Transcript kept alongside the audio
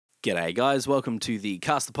G'day, guys. Welcome to the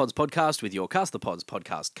Cast the Pods podcast with your Cast the Pods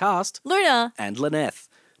podcast cast, Luna. and Lyneth.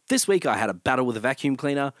 This week I had a battle with a vacuum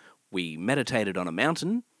cleaner, we meditated on a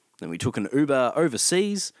mountain, then we took an Uber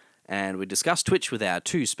overseas, and we discussed Twitch with our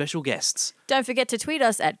two special guests. Don't forget to tweet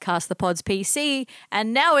us at CastThePodsPC.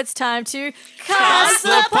 And now it's time to Cast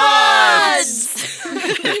the Pods!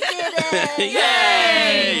 We did it!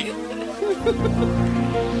 Yay!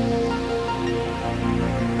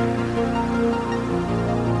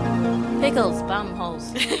 Pickles, bum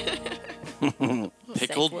holes. Pickled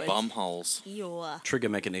Safe word. bum holes. Ew. Trigger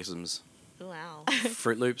mechanisms, Wow.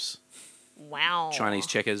 Fruit Loops, Wow. Chinese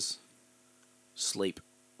checkers, sleep.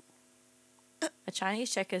 A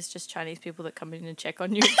Chinese checker is just Chinese people that come in and check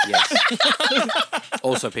on you. Yes.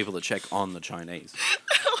 Also people that check on the Chinese.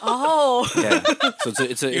 Oh. Yeah. So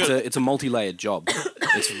it's a multi-layered job.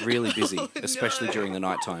 It's really busy, especially during the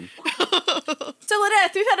nighttime. So,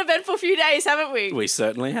 Lynette, we've had an eventful few days, haven't we? We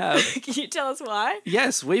certainly have. Can you tell us why?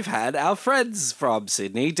 Yes, we've had our friends from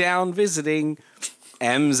Sydney down visiting.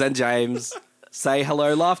 Ems and James. Say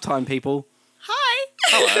hello, laugh time, people. Hi.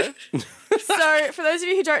 Hello. So, for those of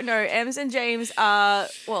you who don't know, Ems and James are,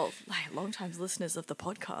 well, like long-time listeners of the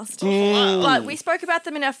podcast. But we spoke about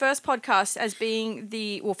them in our first podcast as being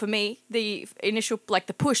for me, the initial, like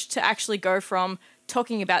the push to actually go from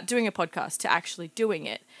talking about doing a podcast to actually doing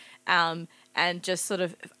it. And just sort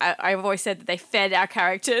of, I've always said that they fed our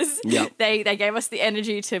characters. Yep. They gave us the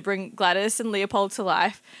energy to bring Gladys and Leopold to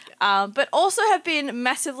life, but also have been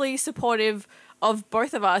massively supportive of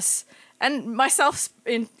both of us and myself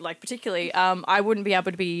in particularly. I wouldn't be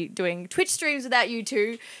able to be doing Twitch streams without you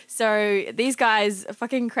two. So these guys are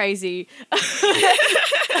fucking crazy.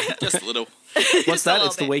 Just a little. What's a that? little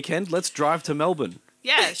It's the bit. weekend. Let's drive to Melbourne.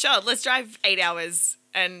 Yeah, sure. Let's drive 8 hours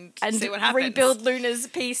and see what happens. rebuild Luna's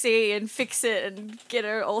PC and fix it and get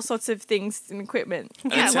her all sorts of things and equipment.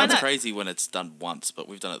 And Yeah, it why sounds not? crazy when it's done once, but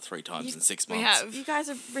we've done it 3 times in 6 months. We have. You guys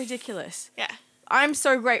are ridiculous. Yeah. I'm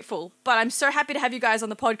so grateful, but I'm so happy to have you guys on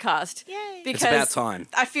the podcast. Yay. Because It's about time.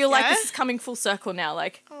 I feel like Yeah? this is coming full circle now.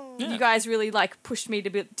 Like, Yeah. you guys really pushed me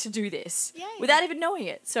to do this Yay. without even knowing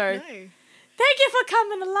it. So No. thank you for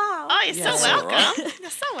coming along. Oh, you're Yes. so That's all welcome. right. You're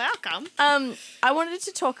so welcome. I wanted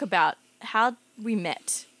to talk about how we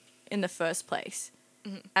met in the first place.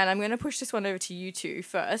 And I'm going to push this one over to you two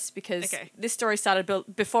first because Okay. this story started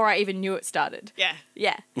before I even knew it started. Yeah.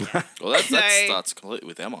 Yeah. Well, that So- starts completely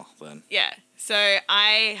with Emma then. Yeah. So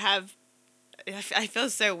I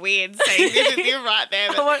feel so weird saying this with you right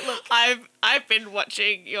there. I But won't look. I've been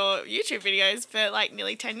watching your YouTube videos for like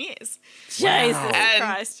nearly 10 years. Jesus And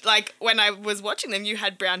Christ. like when I was watching them, you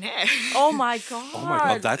had brown hair. Oh my God. Oh my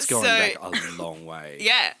god, that's going So- back a long way.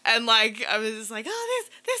 Yeah, and like I was just like, oh,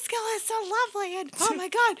 this girl is so lovely, and oh my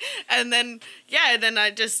god, and then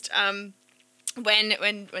I just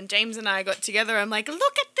when James and I got together, I'm like,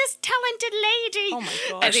 look at this talented lady. Oh my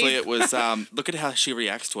God. Actually, it was, look at how she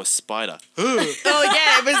reacts to a spider. Oh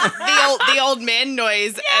yeah, it was the old man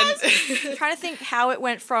noise, I'm trying to think how it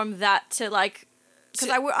went from that to because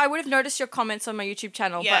I would have noticed your comments on my YouTube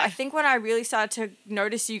channel, but Yeah. I think when I really started to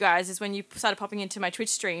notice you guys is when you started popping into my Twitch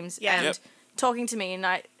streams Yeah. and Yep. talking to me, and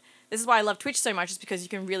this is why I love Twitch so much, is because you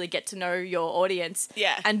can really get to know your audience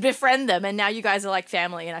Yeah. and befriend them, and now you guys are like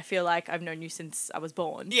family, and I feel like I've known you since I was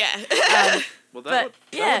born. yeah. Well, But, that would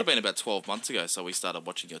yeah. have been about 12 months ago, so we started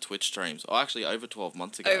watching your Twitch streams. Oh, actually, over 12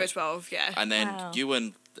 months ago. Over 12, yeah. And then Wow. you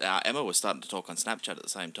and Emma were starting to talk on Snapchat at the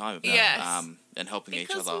same time about Yes. and helping each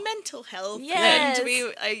Because other. mental health. Yes.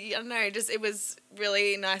 And I don't know, it was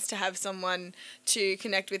really nice to have someone to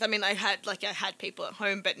connect with. I mean, I had people at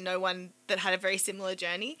home, but no one that had a very similar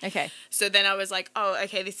journey. Okay. So then I was like, oh,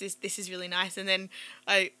 okay, this is really nice. And then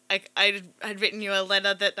I'd written you a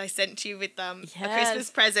letter that I sent to you with a Christmas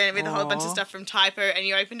present with a whole bunch of Aw. stuff from Typo, and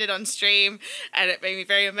you opened it on stream, and it made me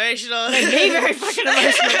very emotional. Me very fucking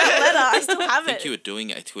emotional. That letter, I still I have think it. you were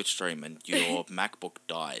doing a Twitch stream and your MacBook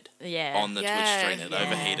died Yeah. on the Yeah. Twitch stream. It Yeah.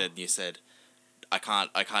 overheated and you said, I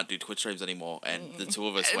can't do Twitch streams anymore. And the two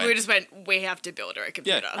of us And went, we just went, we have to build her a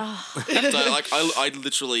computer. so like I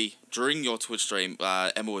literally during your Twitch stream,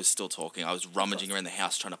 Emma was still talking. I was rummaging around the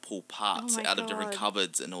house trying to pull parts Oh my out of different God.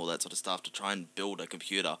 cupboards and all that sort of stuff to try and build a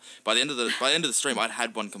computer. By the end of the stream, I'd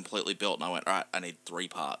had one completely built, and I went, all right, I need 3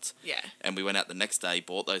 parts. Yeah. And we went out the next day,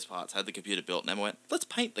 bought those parts, had the computer built, and Emma went, let's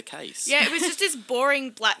paint the case. Yeah, it was just this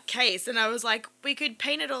boring black case, and I was like, we could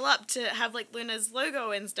paint it all up to have like Luna's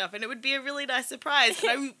logo and stuff, and it would be a really nice surprise.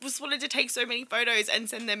 And I just wanted to take so many photos and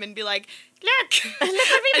send them and be like, look, what we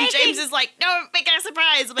and making. James is like, no, make it a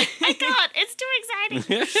surprise. I'm like, I can't, it's too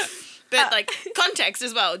exciting. But like context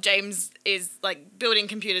as well. James is like building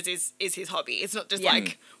computers is his hobby. It's not just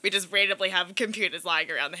like we just randomly have computers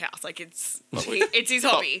lying around the house. Like it's his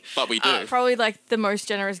hobby. But we do. Probably like the most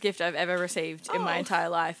generous gift I've ever received in my entire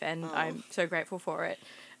life, and I'm so grateful for it.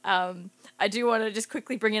 I do want to just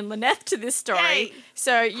quickly bring in Lynette to this story. Yay.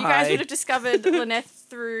 So you guys Hi. would have discovered Lynette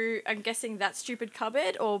through, I'm guessing, That Stupid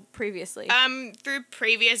Cupboard or previously? Through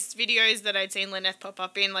previous videos that I'd seen Lynette pop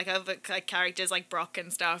up in, like other like characters like Brock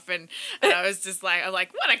and stuff, and I was just like, I'm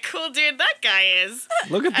like, what a cool dude that guy is.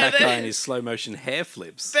 Look at that then- guy in his slow motion hair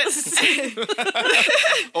flips. But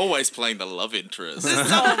Always playing the love interest.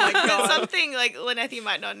 Oh my But something like Lynette you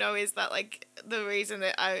might not know is that like the reason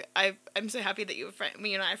that I'm so happy that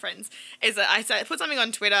me and I are friends is that I put something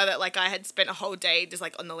on Twitter that like I had spent a whole day just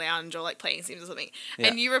like on the lounge or like playing Sims or something,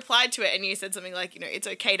 and you replied to it and you said something like, you know, it's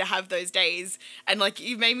okay to have those days, and like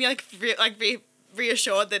you made me like be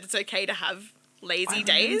reassured that it's okay to have lazy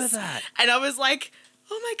days. that. And I was like,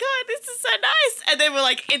 oh my god, this is so nice, and then we're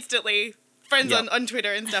like instantly friends Yep. on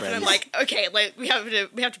Twitter and stuff, and I'm Friends. like, okay, like, we have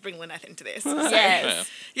to bring Lynette into this. So, Yes.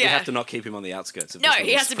 You yeah. have to not keep him on the outskirts of No, this he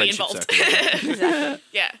little has to be friendship involved. circle. Exactly.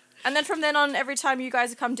 Yeah. And then from then on, every time you guys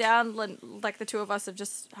have come down, like the two of us have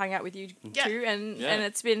just hung out with you Yeah. too, and Yeah.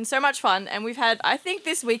 it's been so much fun. And we've had, I think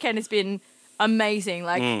this weekend has been amazing,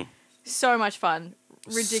 like so much fun,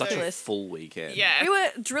 Such a ridiculous. full weekend. Yeah. We were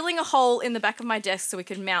drilling a hole in the back of my desk so we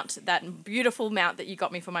could mount that beautiful mount that you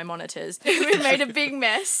got me for my monitors. We made a big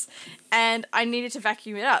mess, and I needed to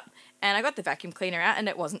vacuum it up. And I got the vacuum cleaner out, and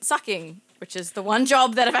it wasn't sucking, which is the one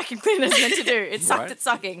job that a vacuum cleaner is meant to do. It sucked Right. at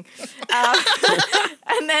sucking.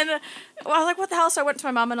 And then I was like, what the hell? So I went to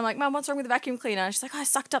my mum, and I'm like, Mum, what's wrong with the vacuum cleaner? And she's like, I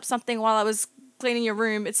sucked up something while I was cleaning your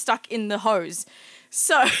room. It's stuck in the hose.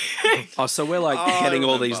 So Oh, so we're like I getting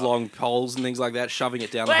all these remember. long poles and things like that, shoving it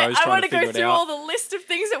down wait, the hose, I trying want to to go figure it through out. all the list of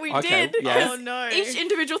things that we Okay, did. yeah. 'cause Oh, no. Each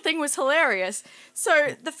individual thing was hilarious.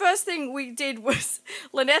 So the first thing we did was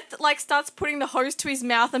Lynette like starts putting the hose to his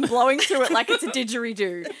mouth and blowing through it like it's a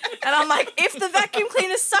didgeridoo. And I'm like, if the vacuum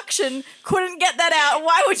cleaner's suction couldn't get that out,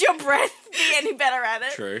 why would your breath be any better at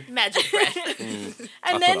it? True. Magic breath. I And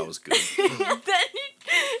thought then, I was good. then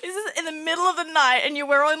this is in the middle of the night, and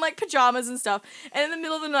we're all in like pajamas and stuff. And in the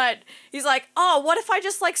middle of the night, he's like, "Oh, what if I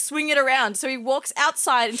just like swing it around?" So he walks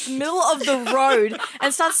outside into the middle of the road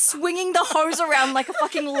and starts swinging the hose around like a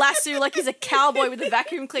fucking lasso, like he's a cowboy with a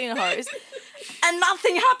vacuum cleaner hose. And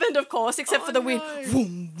nothing happened, of course, except for the weird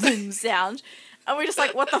boom boom sound. And we're just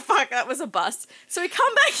like, what the fuck? That was a bust. So we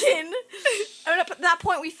come back in. And at that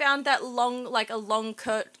point, we found that long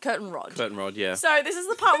curtain rod. Curtain rod, yeah. So this is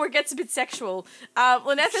the part where it gets a bit sexual.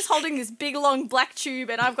 Lynette is holding this big long black tube,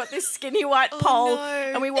 and I've got this skinny white pole. no.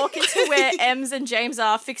 And we walk into where Ems and James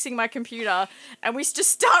are fixing my computer, and we just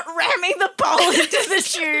start ramming the pole into the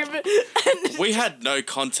tube. And We had no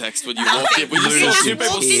context when you walked in. We just Luna's saw two in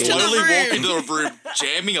people tears. slowly walk into a room,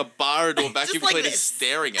 jamming a bar into a vacuum like cleaner, this.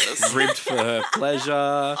 staring at us. Ribbed for her pleasure,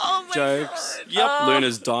 Oh my jokes. God. Yep.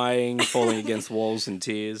 Luna's dying, falling against walls in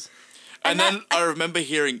tears. And then I remember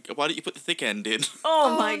hearing, why don't you put the thick end in?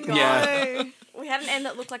 oh my god. Yeah. We had an end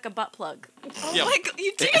that looked like a butt plug. Oh Yep. my god,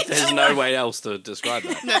 you did. There's no way else to describe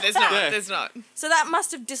that. No, there's not. Yeah. There's not. So that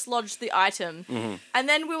must have dislodged the item. Mm-hmm. And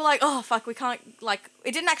then we were like, oh, fuck, we can't, like,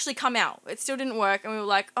 it didn't actually come out. It still didn't work. And we were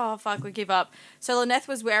like, oh, fuck, we give up. So Lynette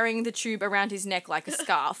was wearing the tube around his neck like a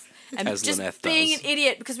scarf. And As just Lynette being does. an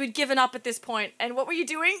idiot because we'd given up at this point. And what were you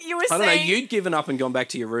doing? You were I don't know, saying... you'd given up and gone back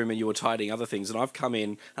to your room and you were tidying other things, and I've come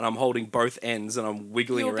in and I'm holding both ends and I'm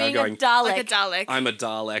wiggling you were around being going, a Dalek. Like a Dalek. I'm a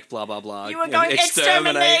Dalek, blah, blah, blah. You were and going,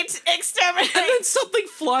 exterminate. And then something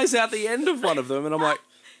flies out the end of one of them, and I'm like,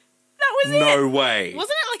 That was no it. way. Wasn't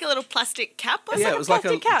it like a little plastic cap or Yeah, something? it was like a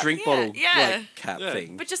plastic cap. drink Yeah, bottle yeah. like cap Yeah.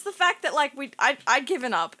 thing. But just the fact that, like, I'd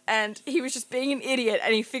given up and he was just being an idiot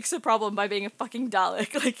and he fixed the problem by being a fucking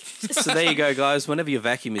Dalek. Like, So there you go, guys. Whenever your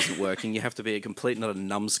vacuum isn't working, you have to be a complete, not a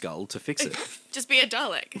numbskull, to fix it. Just be a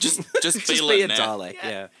Dalek. Just Just feel be it a now. Dalek,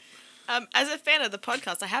 Yeah. yeah. As a fan of the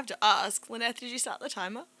podcast, I have to ask, Lynette, did you start the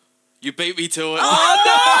timer? You beat me to it.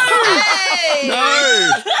 Hey!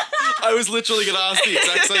 No! I was literally going to ask the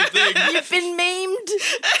exact same thing. you've been memed.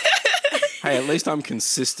 Hey, at least I'm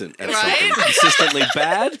consistent at Right? something. Consistently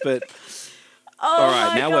bad, but Oh all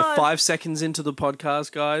right. my Now God. we're 5 seconds into the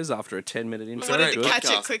podcast, guys. After a 10-minute intro, Wanted to good. catch it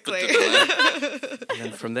Podcast, quickly. but And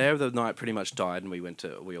then from there, the night pretty much died, and we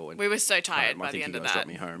all went. We were so tired home. I by the think end you of guys that. got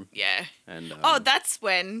me home, Yeah. and Oh, that's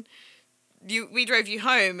when we drove you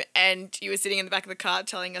home and you were sitting in the back of the car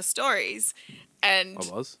telling us stories. And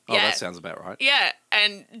I was. Oh, yeah. that sounds about right. yeah,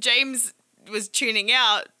 and James was tuning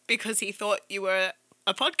out because he thought you were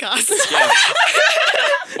a podcast. Yeah.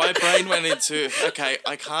 My brain went into, okay,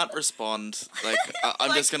 I can't respond. Like,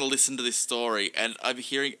 I'm just going to listen to this story. And I'm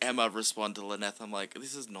hearing Emma respond to Lynette. I'm like,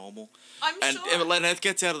 this is normal. And sure. Lynette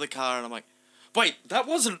gets out of the car and I'm like, wait, that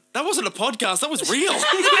wasn't a podcast. That was real.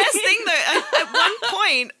 The best thing though, at one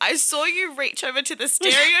point, I saw you reach over to the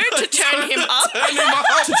stereo to turn him up.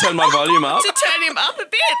 To turn my volume up. To turn him up a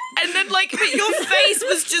bit, and then but your face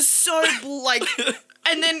was just so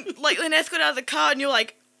and then Lynette got out of the car, and you're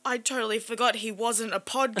like, I totally forgot he wasn't a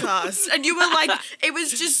podcast, and you were like, it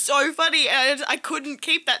was just so funny, and I couldn't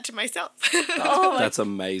keep that to myself. Oh my, That's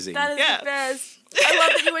amazing. that is Yeah. the best. I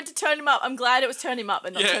love that you went to turn him up. I'm glad it was turn him up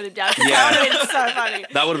and not Yeah. turn him down. 'Cause Yeah. that would have been so funny.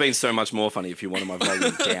 That would have been so much more funny if you wanted my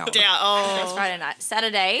volume down. Next Oh, Friday night.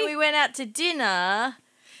 Saturday, we went out to dinner,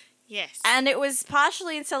 yes. and it was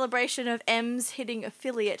partially in celebration of M's hitting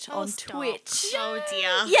affiliate on stop. Twitch. Oh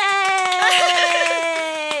dear. Yay!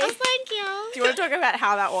 Thank you. Do you want to talk about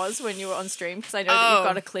how that was when you were on stream? Because I know that you've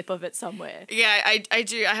got a clip of it somewhere. Yeah, I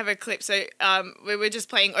do. I have a clip. So we were just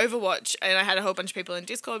playing Overwatch, and I had a whole bunch of people in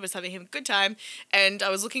Discord, was having a good time, and I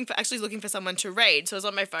was looking for someone to raid. So I was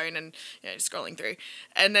on my phone and scrolling through,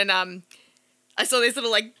 and then I saw this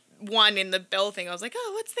little one in the bell thing. I was like,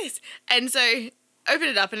 oh, what's this? And so opened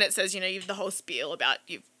it up, and it says, you've the whole spiel about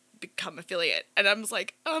you've become affiliate, and I was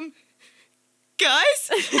like, guys,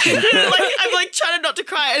 I'm trying not to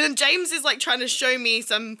cry, and then James is trying to show me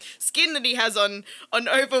some skin that he has on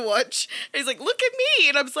Overwatch. And he's like, look at me,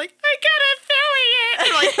 and I'm just like, I got affiliate,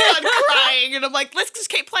 and I'm crying, and I'm like, let's just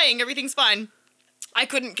keep playing, everything's fine. I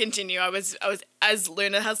couldn't continue. I was as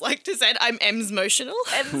Luna has to said, I'm M's emotional.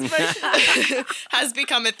 Has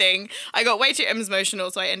become a thing. I got way too M's emotional,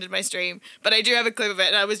 so I ended my stream. But I do have a clip of it,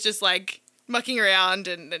 and I was just mucking around,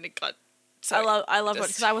 and then it got. So I love it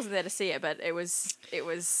because I wasn't there to see it, but it was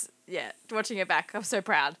watching it back. I'm so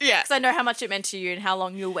proud. Yeah. Because I know how much it meant to you and how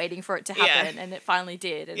long you were waiting for it to happen, and it finally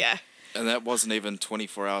did. And yeah. And that wasn't even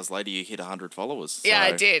 24 hours later, you hit 100 followers. Yeah, I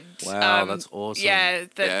so- did. Wow, that's awesome. Yeah,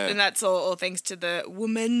 Yeah. and that's all thanks to the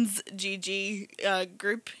Women's GG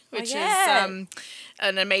group, which yeah. is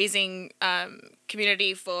an amazing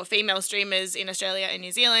community for female streamers in Australia and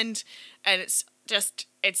New Zealand, and it's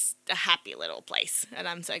a happy little place, and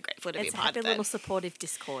I'm so grateful to be it's a a part happy of that. little supportive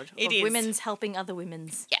Discord It of is. women's helping other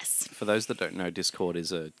women's. Yes. For those that don't know, Discord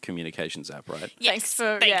is a communications app, right? Thanks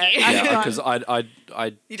for Thank you. Yeah, I've because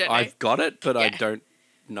You don't know? I've got it, but I Yeah. don't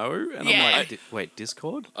know, and Yeah. I'm like, wait,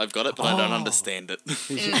 Discord? I've got it, but I don't understand it.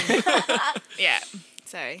 Yeah.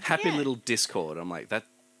 So Happy yeah. little Discord. I'm like, that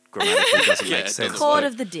grammatically doesn't Yeah, make it sense. doesn't Chord but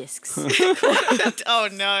of the discs. Oh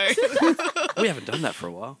no. we haven't done that for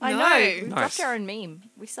a while. I No. know. We Nice. dropped our own meme.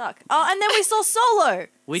 We suck. Oh, and then we saw Solo.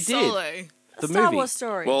 We did. Solo. A The Star movie. Wars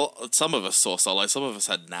story. Well, some of us saw Solo, some of us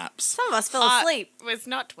had naps. Some of us fell asleep. Was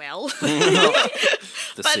not well. The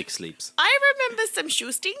But- six sleeps. I remember some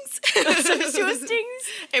shoe stings. Shoe stings.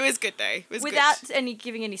 It was good though. It was Without good.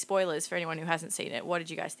 giving any spoilers for anyone who hasn't seen it, what did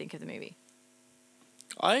you guys think of the movie?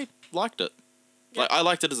 I liked it. I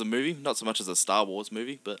liked it as a movie, not so much as a Star Wars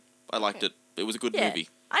movie, but I liked it. It was a good movie.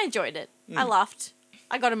 I enjoyed it. I laughed.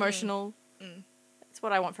 I got emotional. That's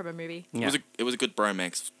what I want from a movie. Yeah. It was a good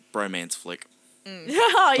bromance flick.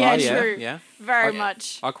 Oh yeah, true. Yeah. Very Okay.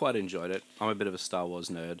 much. I quite enjoyed it. I'm a bit of a Star Wars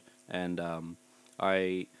nerd, and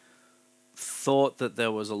I thought that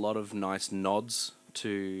there was a lot of nice nods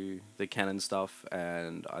to the canon stuff,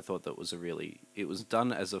 and I thought that was it was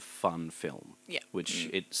done as a fun film, Yeah. which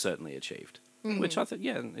it certainly achieved. Which I thought,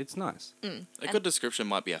 yeah, it's nice. A good description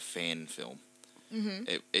might be a fan film.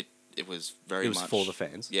 It was very It was much for the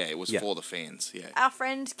fans. Yeah, it was Yeah. for the fans. Yeah. Our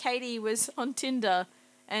friend Katie was on Tinder,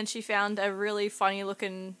 and she found a really funny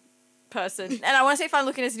looking person. And I want to say funny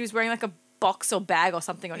looking as he was wearing like a box or bag or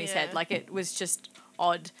something on his head. Yeah. Like it was just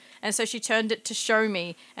odd. And so she turned it to show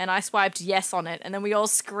me, and I swiped yes on it, and then we all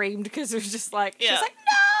screamed because it was just like she was Yeah. like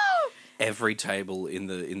no. Every table in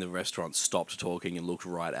the restaurant stopped talking and looked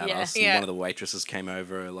right at Yeah. us. And Yeah. one of the waitresses came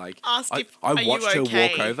over, like Asked if, I "Are you watched her okay?"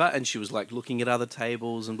 walk over, and she was like looking at other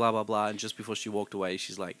tables and blah blah blah. And just before she walked away,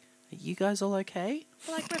 she's like, "Are you guys all okay?"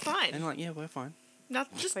 We're like, we're fine. And I'm like, "Yeah, we're fine." No,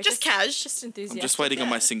 We're just cash. Just I'm enthusiastic. just waiting on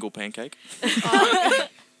yeah. my single pancake.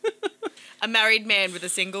 A married man with a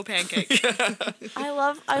single pancake. I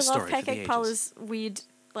love story for the Pancake ages. Parlor's weird.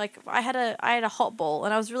 Like I had a hot ball,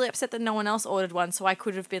 and I was really upset that no one else ordered one. So I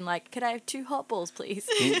could have been like, "Could I have 2 hot balls, please?"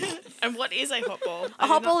 And what is a hot ball? A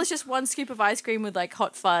hot ball is just 1 scoop of ice cream with like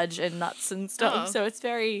hot fudge and nuts and stuff. Oh. So it's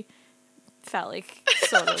very phallic,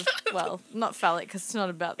 sort of. Well, not phallic because it's not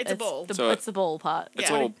about. It's a ball. It's the ball part. It's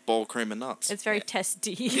Yeah. all ball cream and nuts. It's very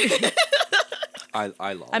testy. I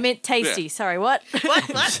love. I meant tasty. Yeah. Sorry, what?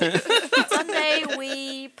 What? Sunday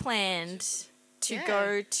we planned to Yeah.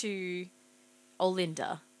 go to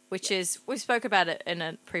Olinda, which is, we spoke about it in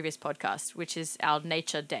a previous podcast, which is our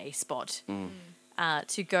nature day spot.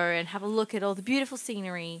 To go and have a look at all the beautiful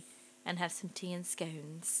scenery and have some tea and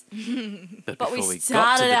scones. But But we before we got to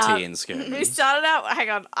started the out- tea and scones, We started out. Hang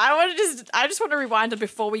on, I just want to rewind it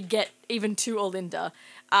before we get even to Olinda.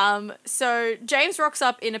 So James rocks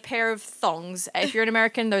up in a pair of thongs. If you're an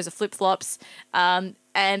American, those are flip flops.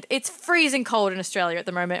 And it's freezing cold in Australia at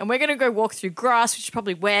the moment. And we're gonna go walk through grass, which is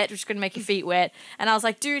probably wet, which is gonna make your feet wet. And I was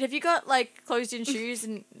like, dude, have you got like closed-in shoes?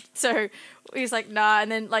 And so he's like, nah.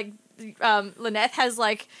 And then like Lynette has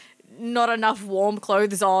like not enough warm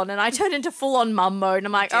clothes on, and I turned into full-on mum mode. And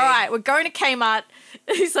I'm like, all right, we're going to Kmart.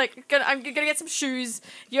 He's like, I'm gonna get some shoes.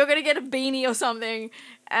 You're gonna get a beanie or something.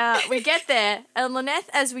 We get there, and Lynette,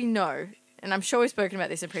 as we know, and I'm sure we've spoken about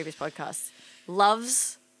this in previous podcasts,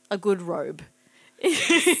 loves a good robe.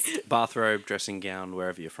 bathrobe, dressing gown,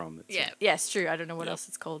 wherever you're from. It's Yeah. Yes, true. I don't know what else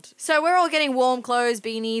it's called. So we're all getting warm clothes,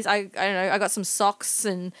 beanies. I don't know. I got some socks,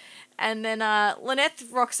 and then Lynette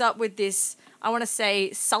rocks up with this, I want to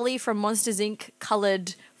say, Sully from Monsters Inc.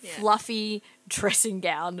 colored, Yeah. fluffy dressing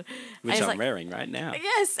gown. which And he's I'm like, wearing right now.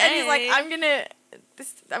 yes, and he's like, Hey. I'm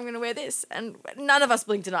gonna wear this, and none of us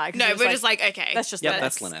blinked an eye. 'cause No, it was we're just like, okay. that's just Yep, Lynette.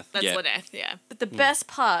 that's Lynette. That's Yeah. Lynette, yeah. But the best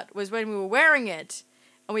part was when we were wearing it,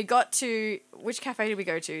 and we got to, which cafe did we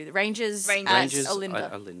go to? The Rangers, Rangers. at Rangers,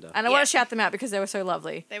 Olinda. Olinda. And I Yeah. want to shout them out because they were so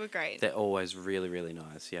lovely. They were great. They're always really, really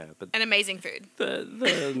nice. Yeah, but And amazing food.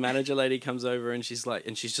 the manager lady comes over and she's like,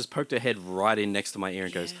 and she's just poked her head right in next to my ear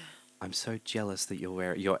and goes, "I'm so jealous that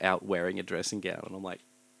you're out wearing a dressing gown." And I'm like,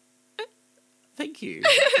 "Thank you,"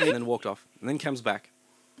 and then walked off, and then comes back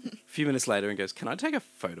a few minutes later and goes, "Can I take a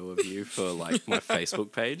photo of you for like my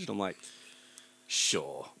Facebook page?" And I'm like,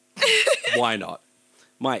 "Sure, why not?"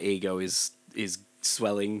 My ego is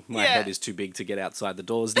swelling. My Yeah. head is too big to get outside the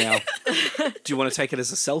doors now. Do you want to take it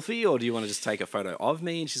as a selfie or do you want to just take a photo of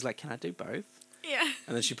me? And she's like, "Can I do both?" Yeah.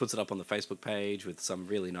 And then she puts it up on the Facebook page with some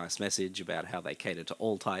really nice message about how they cater to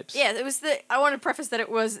all types. Yeah, it was I want to preface that it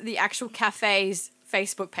was the actual cafe's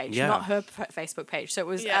Facebook page, Yeah. not her Facebook page. So it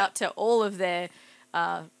was Yeah. out to all of their,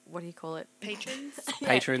 what do you call it? Patrons.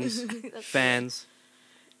 Patrons, fans.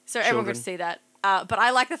 So everyone got Children. to see that. But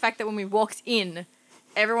I like the fact that when we walked in,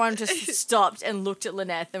 everyone just stopped and looked at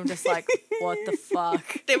Lynette and were just like, what the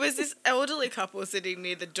fuck? There was this elderly couple sitting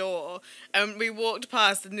near the door, and we walked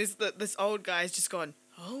past, and this old guy's just gone,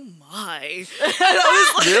 "Oh my!" And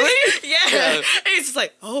I was like, Really? Yeah. And he's just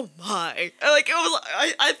like, "Oh my!" And like it was,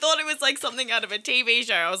 I thought it was like something out of a TV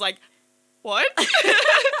show. I was like, "What?"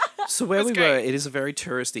 So where we That's were, great. it is a very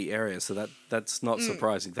touristy area, so that's not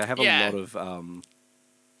surprising. They have a Yeah. lot of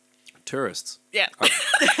tourists. Yeah.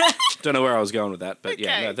 Don't know where I was going with that, but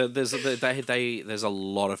yeah, Okay. no, there's a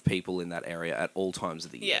lot of people in that area at all times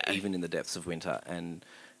of the year, Yeah. even in the depths of winter, and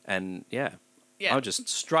yeah, Yeah. I'll just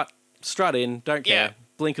strut in, don't care, Yeah.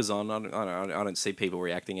 blinkers on. I don't see people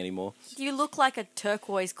reacting anymore. You look like a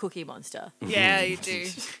turquoise cookie monster. Yeah, you do.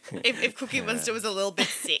 If Cookie Monster was a little bit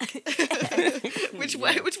sick, which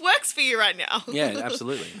works for you right now. Yeah,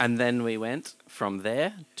 absolutely. And then we went from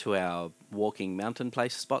there to our walking mountain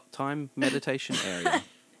place spot time meditation area.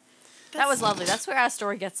 That was lovely. That's where our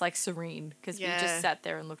story gets like serene because we Yeah. just sat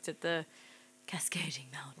there and looked at the cascading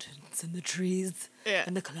mountains and the trees Yeah.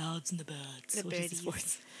 and the clouds and the birds. The What is his birdies.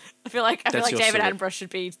 voice? I feel like That's your David story. Attenborough should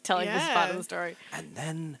be telling this part of Yeah. the story. And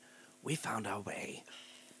then we found our way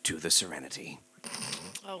to the Serenity,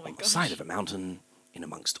 Oh my on the gosh. side of a mountain, in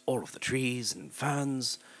amongst all of the trees and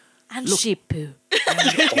ferns, And Look. sheep poo. and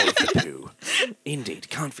all of the poo. Indeed,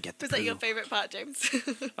 can't forget the Was that poo. your favourite part, James?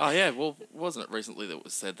 Oh yeah, well, wasn't it recently that it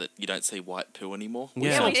was said that you don't see white poo anymore?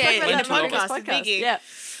 Yeah. Yeah, we Yeah, spoke about in that the in the podcast podcast. with Biggie. Yeah.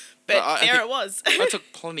 But Well, I there think- it was. I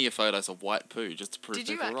took plenty of photos of white poo just to prove Did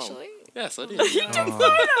you people wrong. actually? Yes, I did. But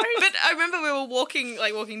I remember we were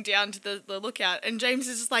walking down to the lookout, and James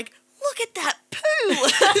is just like, "Look at that poo!"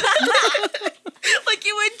 Like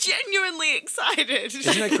you were genuinely excited.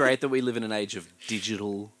 Isn't it great that we live in an age of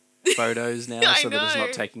digital photos now, I so that it's know.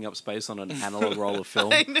 not taking up space on an analog roll of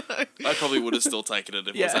film? I know. I probably would have still taken it if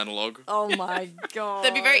it was Yeah. analog. Oh my god.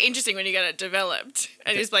 That'd be very interesting when you get it developed,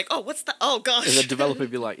 and you're just like, "Oh, what's that? Oh gosh." And the developer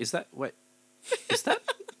would be like, is that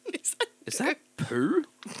poo?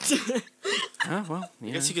 Oh, well, I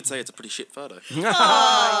yeah. guess you could say it's a pretty shit photo.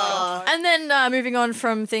 And then moving on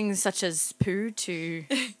from things such as poo to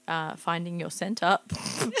finding your scent up,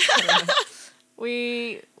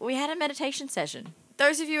 we had a meditation session.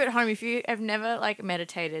 Those of you at home, if you have never like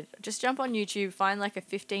meditated, just jump on YouTube, find like a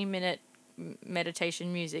 15-minute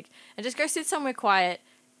meditation music, and just go sit somewhere quiet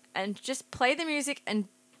and just play the music and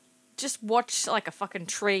just watch like a fucking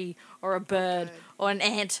tree or a bird or an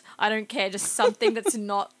ant. I don't care. Just something that's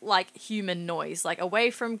not like human noise, like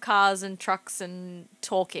away from cars and trucks and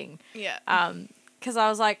talking. Yeah. Because I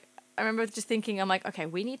was like, I remember just thinking, I'm like, okay,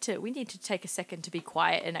 we need to take a second to be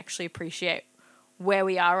quiet and actually appreciate where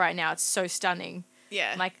we are right now. It's so stunning.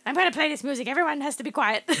 Yeah. I'm like, I'm going to play this music. Everyone has to be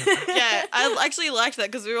quiet. Yeah, I actually liked that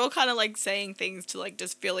because we were all kind of like saying things to like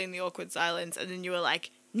just fill in the awkward silence, and then you were like,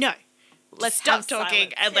 "No, let's stop have talking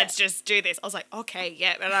silence." and Yeah. let's just do this." I was like, "Okay,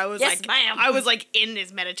 yeah," and I was Yes, like, ma'am. I was like in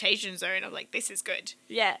this meditation zone. I'm like, "This is good.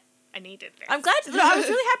 Yeah. I needed this." I'm glad. No, I was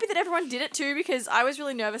really happy that everyone did it too because I was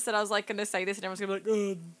really nervous that I was like going to say this and everyone's going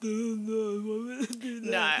to be like,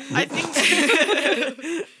 No, I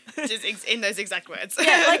think just in those exact words.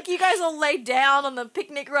 yeah, like you guys all laid down on the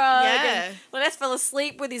picnic rug. Yeah. And Lynette fell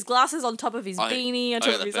asleep with his glasses on top of his beanie, on I top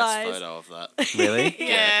got of the his best eyes. photo of that. Really?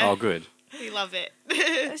 Yeah. Oh, good. We love it.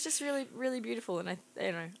 It's just really, really beautiful, and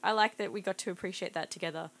I like that we got to appreciate that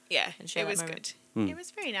together. Yeah, And share it that was moment. good. It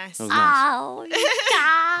was very nice. That was nice. Oh, you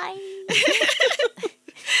guys!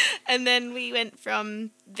 And then we went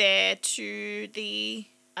from there to the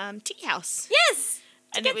tea house. Yes,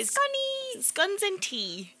 And get it was scones. scones and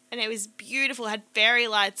tea. And it was beautiful. It had fairy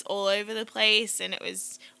lights all over the place, and it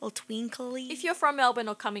was all twinkly. If you're from Melbourne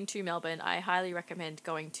or coming to Melbourne, I highly recommend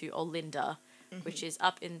going to Olinda, which is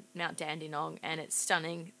up in Mount Dandenong, and it's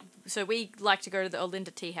stunning. So we like to go to the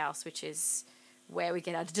Olinda Tea House, which is where we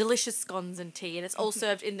get our delicious scones and tea, and it's all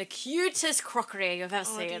served in the cutest crockery you've ever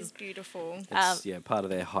Oh, it seen. is beautiful. It's part of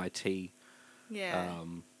their high tea Yeah.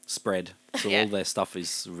 spread. So Yeah. all their stuff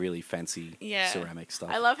is really fancy Yeah. ceramic stuff.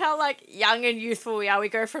 I love how like young and youthful we are. We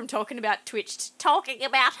go from talking about Twitch to talking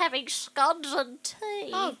about having scones and tea.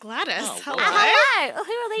 Oh, Gladys. Oh, hello. well. Hello,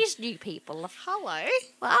 who are these new people? Hello.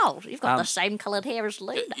 Wow, you've got Um, the same coloured hair as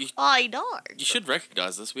Luna. You, I know. you should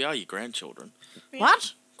recognise this. We are your grandchildren.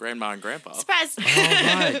 What? Grandma and grandpa. Surprise. Oh,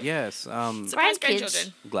 right, yes. Surprise Grandkids.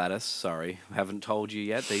 grandchildren. Gladys, sorry, haven't told you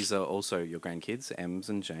yet. These are also your grandkids, Ems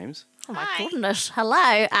and James. Oh my Hi. goodness,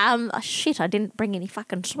 hello. Shit, I didn't bring any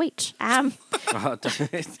fucking sweets. Does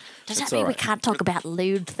Does that mean we can't talk about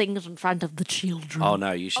lewd things in front of the children? Oh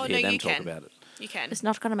no, you should Oh, hear no, them you talk can. about it. You can. It's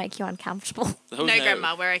not going to make you uncomfortable. Oh, No,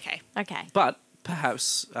 Grandma, we're okay. Okay. But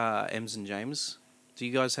perhaps Ems and James, do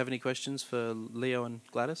you guys have any questions for Leo and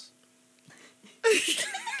Gladys?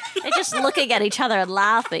 They're just looking at each other and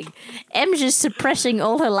laughing. Em's is suppressing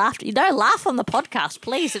all her laughter. You don't laugh on the podcast,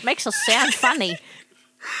 please. It makes us sound funny.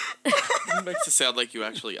 It makes it sound like you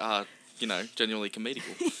actually are, genuinely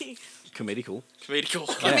comedical. Comedical. Comedical.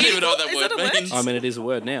 I don't even know what that Is word that a word? means. I mean, it is a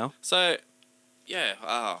word now. So, yeah,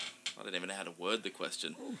 I don't even know how to word the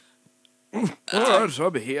question. All right,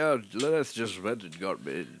 I'm here. Lilith just went and got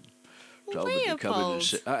me. Told me to come in and Leopold.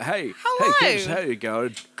 sit. Hey, Hello. hey, kids, how you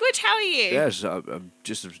going? Good, how are you? Yes, I'm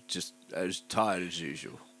just as tired as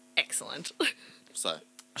usual. Excellent. So,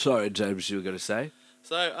 Sorry, James, you were going to say?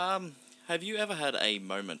 have you ever had a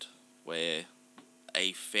moment where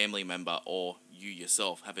a family member or you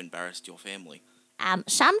yourself have embarrassed your family?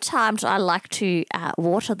 Sometimes I like to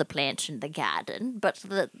water the plants in the garden, but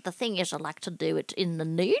the thing is I like to do it in the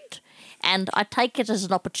nude, and I take it as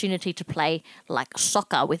an opportunity to play like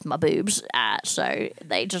soccer with my boobs. So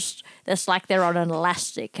it's like they're on an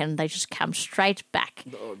elastic and they just come straight back.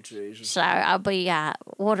 Oh, Jesus. So I'll be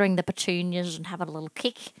watering the petunias and having a little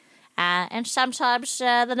kick. And sometimes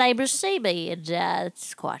the neighbours see me, and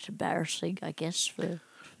it's quite embarrassing, I guess.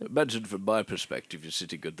 Imagine from my perspective, you're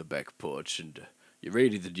sitting on the back porch and you're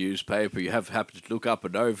reading the newspaper, you have happened to look up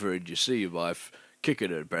and over and you see your wife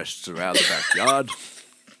kicking her breasts around the backyard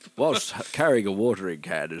whilst carrying a watering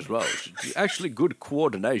can as well. Actually, good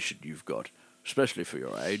coordination you've got, especially for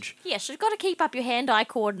your age. Yes, you've got to keep up your hand-eye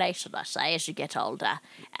coordination, I say, as you get older.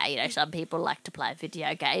 Some people like to play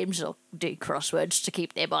video games or do crosswords to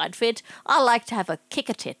keep their mind fit. I like to have a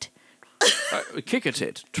kick-a-tit.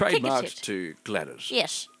 Kick-a-tit, trademarked Kick-a-tit. to Gladys.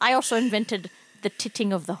 Yes, I also invented the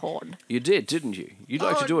titting of the horn. You did, didn't you? You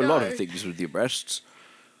like to Oh, do a lot no. of things with your breasts.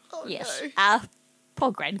 Oh, Yes. no.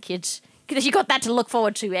 Poor grandkids. Because you got that to look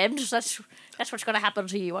forward to, Ems. That's what's going to happen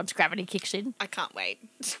to you once gravity kicks in. I can't wait.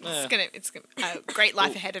 Yeah. It's a great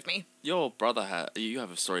life ahead of me. Your brother you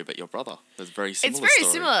have a story about your brother. That's a very similar It's very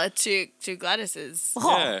story. similar to Gladys's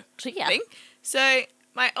Oh, Yeah. so yeah. thing. So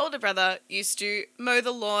my older brother used to mow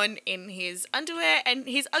the lawn in his underwear and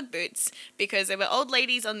his Ugg boots because there were old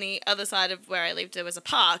ladies on the other side of where I lived. There was a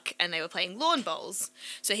park and they were playing lawn bowls.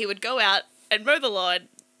 So he would go out and mow the lawn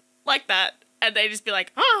like that, and they'd just be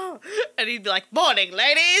like, "Oh," and he'd be like, "Morning,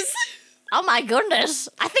 ladies." Oh my goodness.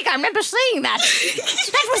 I think I remember seeing that.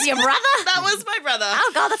 That was your brother? That was my brother.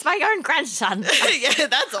 Oh god, that's my own grandson. Yeah,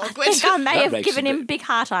 that's awkward. I think I may That have makes given a him bit- big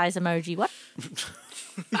heart eyes emoji. What?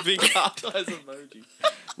 Big heart eyes emoji.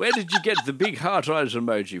 Where did you get the big heart eyes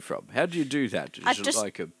emoji from? How do you do that? Is I it just-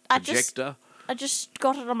 like a I just- projector? I just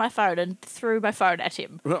got it on my phone and threw my phone at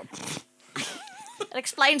him. It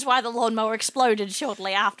explains why the lawnmower exploded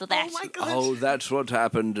shortly after that. Oh my god. Oh, that's what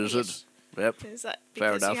happened, is Yes. it? Yep. Is that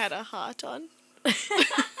Fair because you enough. had a heart on?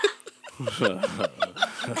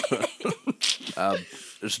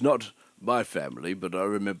 It's not my family, but I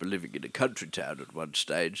remember living in a country town at one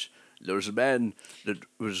stage. There was a man that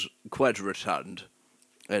was quite rotund,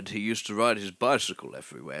 and he used to ride his bicycle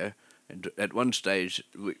everywhere. And at one stage,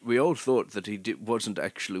 we all thought that he wasn't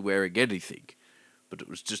actually wearing anything, but it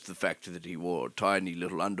was just the fact that he wore tiny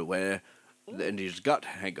little underwear, and his gut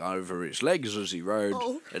hung over his legs as he rode,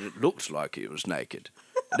 and it looked like he was naked.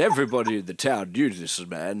 And everybody in the town knew this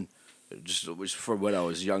man. It was from when I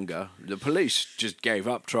was younger. The police just gave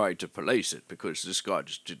up trying to police it because this guy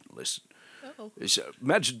just didn't listen.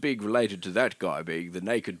 Imagine being related to that guy being the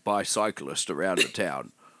naked bicyclist around the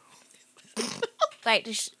town. Wait,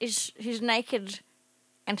 is he's naked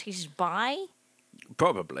and he's bi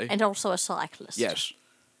Probably. and also a cyclist? Yes.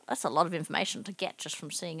 That's a lot of information to get just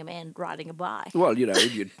from seeing a man riding a bike. Well,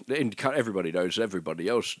 everybody knows everybody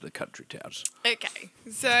else in the country towns. Okay,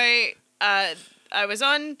 so I was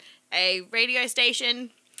on a radio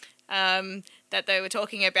station that they were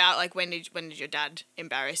talking about, like, when did your dad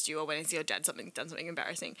embarrass you, or when has your dad done something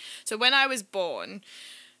embarrassing. So when I was born,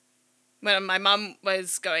 when my mum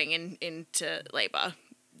was going into labour,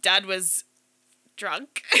 Dad was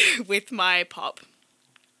drunk with my pop,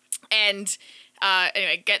 and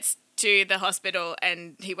anyway, gets to the hospital,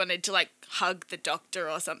 and he wanted to, like, hug the doctor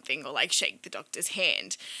or something, or, like, shake the doctor's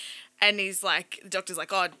hand. And he's like, the doctor's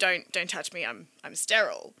like, oh, don't touch me, I'm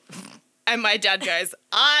sterile. And my dad goes,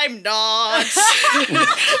 I'm not.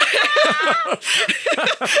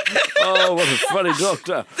 Oh, what a funny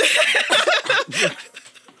doctor.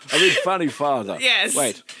 I mean, funny father. Yes.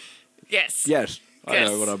 Wait. Yes. Yes. I Yes.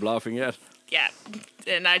 know what I'm laughing at. Yeah.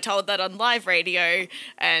 And I told that on live radio,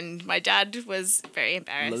 and my dad was very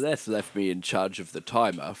embarrassed. Lynette left me in charge of the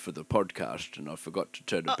timer for the podcast, and I forgot to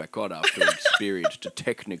turn it back on after we experienced a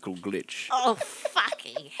technical glitch. Oh,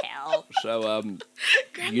 fucking hell. So,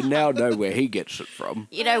 you now know where he gets it from.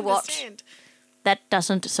 You know I what? understand. That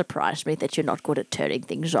doesn't surprise me that you're not good at turning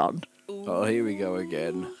things on. Oh, here we go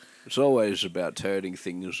again. It's always about turning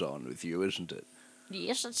things on with you, isn't it?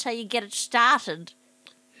 Yes, that's how you get it started.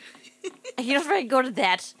 You're not very good at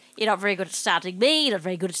that. You're not very good at starting me. You're not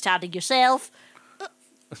very good at starting yourself.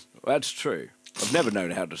 That's true. I've never known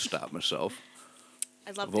how to start myself.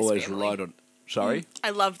 I love I've this always family. relied on... Sorry? I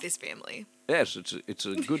love this family. Yes, it's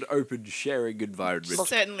a good open sharing environment.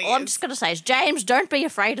 Certainly All I'm is. just going to say is, James, don't be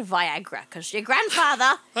afraid of Viagra, because your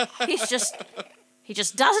grandfather, he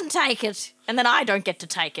just doesn't take it, and then I don't get to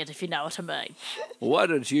take it, if you know what I mean. Well, why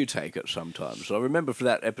don't you take it sometimes? I remember for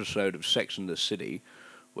that episode of Sex and the City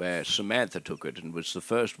where Samantha took it and was the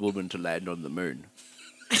first woman to land on the moon.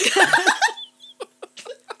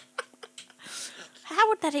 How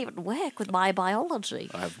would that even work with my biology?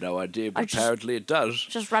 I have no idea, but I just- apparently it does.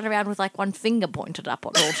 Just run around with, like, one finger pointed up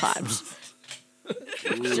at all times. Ooh,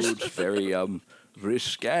 it's very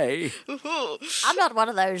risque. I'm not one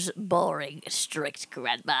of those boring, strict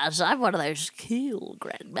grandmas. I'm one of those cool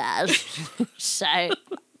grandmas. So,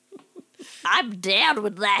 I'm down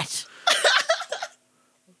with that.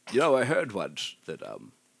 You know, I heard once that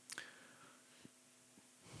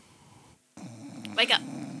Wake up.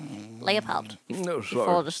 Leopold, no, you sorry.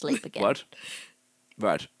 fall asleep again. What?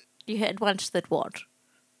 Right. You heard once that what?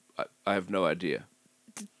 I have no idea.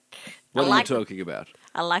 What are like- you talking about?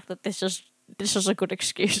 I like that this is a good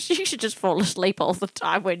excuse. You should just fall asleep all the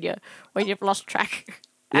time when you've lost track.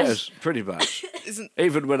 Yes, pretty much. Isn't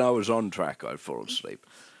Even when I was on track, I'd fall asleep.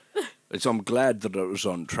 I'm glad that I was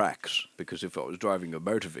on tracks, because if I was driving a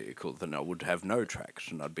motor vehicle, then I would have no tracks,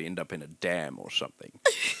 and I'd end up in a dam or something.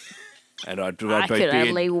 And I could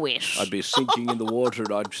only wish. I'd be sinking in the water,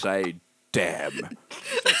 and I'd say, damn. Say,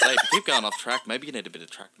 if you keep going off track, maybe you need a bit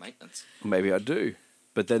of track maintenance. Maybe I do.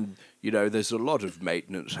 But then, there's a lot of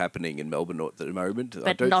maintenance happening in Melbourne at the moment. I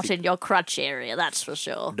But don't not think... in your crutch area, that's for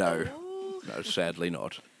sure. No, sadly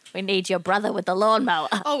not. We need your brother with the lawnmower.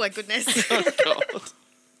 Oh my goodness. God.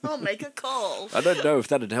 I'll make a call. I don't know if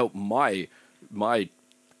that'd help my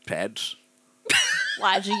pants.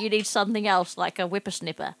 Why do you need something else, like a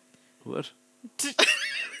whippersnipper? What?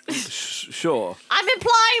 Sure. I'm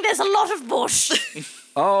implying there's a lot of bush.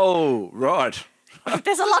 Oh, right.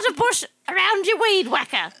 There's a lot of bush around you, weed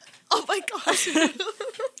whacker. Oh my gosh.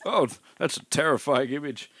 Oh, that's a terrifying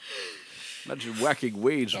image. Imagine whacking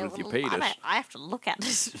weeds with your penis. I have to look at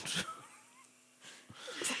this.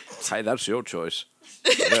 Hey, that's your choice.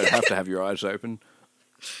 You don't have to have your eyes open.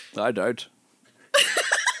 I don't.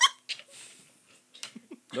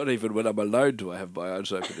 Not even when I'm alone do I have my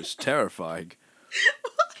eyes open. It's terrifying.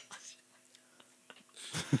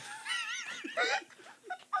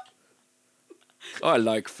 I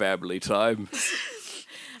like family time.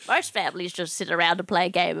 Most families just sit around and play a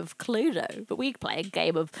game of Cluedo, but we play a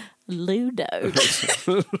game of Ludo.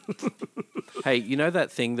 Hey, you know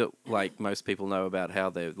that thing that like most people know about how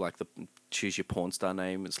they like the choose your porn star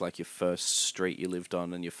name? It's like your first street you lived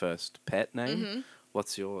on and your first pet name.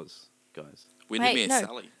 What's yours, guys? Windermere no.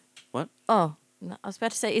 Sally. Oh, no, I was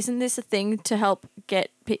about to say, isn't this a thing to help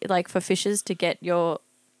get like for fishers to get your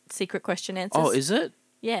secret question answers? Oh, is it?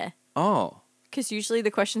 Yeah, Oh, because usually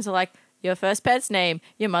the questions are like your first pet's name,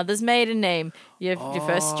 your mother's maiden name, your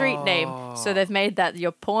first street name. So they've made that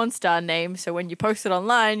your porn star name. So when you post it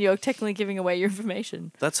online, you're technically giving away your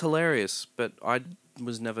information. that's hilarious. But I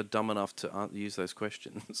was never dumb enough to use those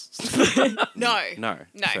questions. No. No.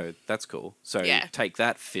 No. So that's cool. So Yeah. take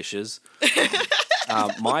that, fishers.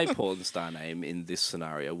 My porn star name in this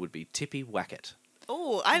scenario would be Tippy Wackett.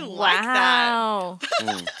 Oh, I like that. Wow.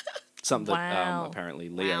 Something that Wow. apparently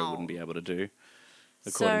Leo Wow. wouldn't be able to do.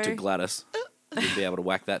 According So- to Gladys. You'd be able to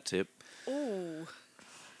whack that tip. Ooh.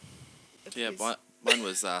 Yeah, mine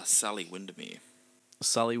was Sally Windermere.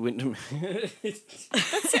 Sully Wyndham.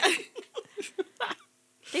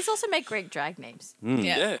 These also make great drag names.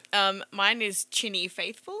 Yeah. Mine is Chinny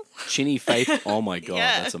Faithful. Chinny Faith. Oh my god,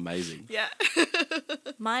 Yeah. that's amazing. Yeah.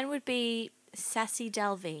 Mine would be Sassy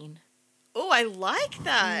Dalveen. Oh, I like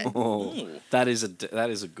that. Oh, that is a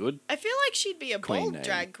good. I feel like she'd be a Queen bold name.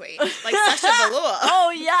 drag queen, like Sasha Velour.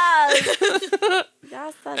 Oh yes.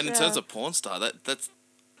 yes, that's And in terms of porn star, that's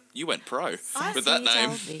you went pro I with that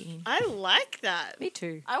name. Dalveen. I like that. Me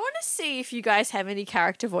too. I want to see if you guys have any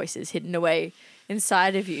character voices hidden away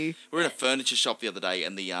inside of you. We were in a furniture shop the other day,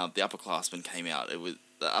 and the upperclassmen came out. It was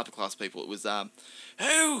the upperclass people. It was oh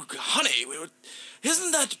honey,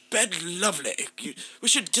 isn't that bed lovely? We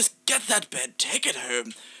should just get that bed, take it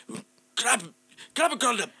home, grab a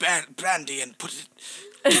gallon of brandy, and put it.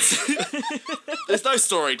 There's no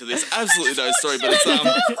story to this, absolutely no story. But it's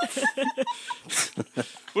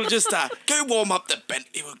we'll just go warm up the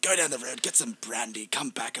Bentley. We'll go down the road, get some brandy,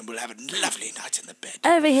 come back, and we'll have a lovely night in the bed.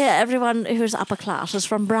 Over here, everyone who's upper class is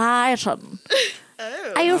from Brighton.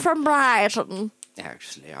 Oh. Are you from Brighton?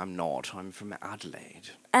 Actually, I'm not. I'm from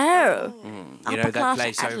Adelaide. Oh. You know Upper that class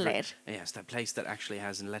place Adelaide. over. Yes, that place that actually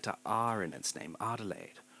has a letter R in its name,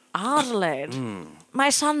 Adelaide. Adelaide. My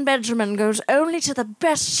son Benjamin goes only to the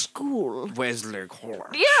best school. Wesley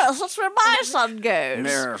Court. Yes, that's where my son goes.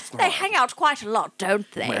 Yes. They hang out quite a lot,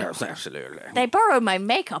 don't they? Yes, absolutely. They borrow my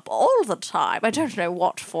makeup all the time. I don't know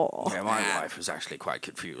what for. Yeah, my wife was actually quite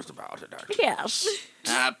confused about it. Actually. Yes.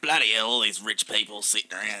 Bloody hell, all these rich people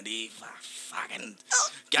sitting around here, fucking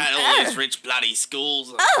go to all these rich bloody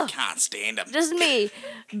schools. I can't stand them. Just me,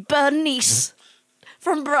 Bernice,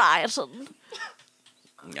 from Brighton.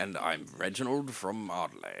 And I'm Reginald from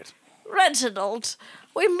Adelaide. Reginald,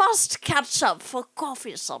 we must catch up for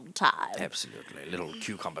coffee sometime. Absolutely. Little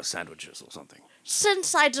cucumber sandwiches or something.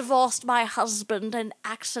 Since I divorced my husband and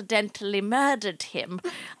accidentally murdered him,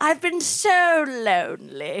 I've been so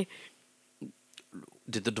lonely.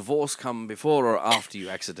 Did the divorce come before or after you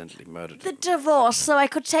accidentally murdered The him? divorce, so I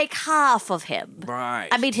could take half of him. Right.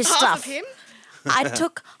 I mean, his Half stuff. of him? I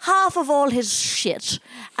took half of all his shit,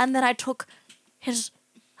 and then I took half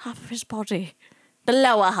of his body, the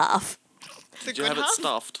lower half. The Did you good have it half?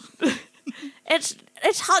 stuffed?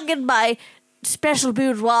 It's hung in my special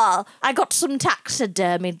boudoir. I got some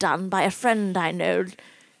taxidermy done by a friend I know.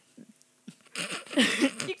 You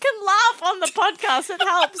can laugh on the podcast. It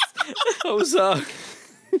helps. I was, I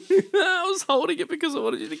was holding it because I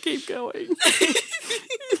wanted you to keep going.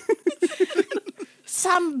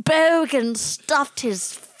 Some bogan stuffed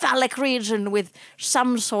his phallic region with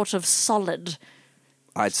some sort of solid.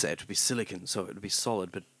 I'd say it would be silicon, so it would be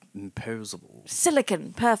solid but imposable.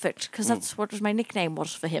 Silicon, perfect, because that's what my nickname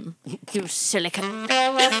was for him. He was silicon.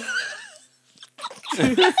 I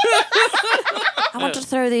want to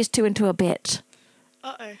throw these two into a bit.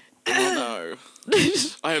 Uh-oh. Oh no.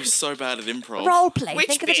 I am so bad at improv. Role play. Which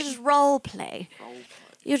Think of it bit? as role play.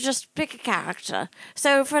 You just pick a character.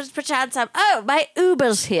 So, for chance, my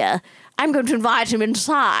Uber's here. I'm going to invite him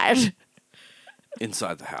inside.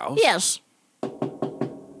 Inside the house? Yes.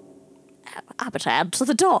 I better answer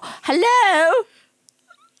the door. Hello?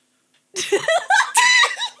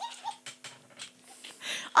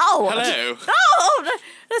 Oh, Hello. Oh,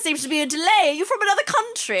 there seems to be a delay. Are you from another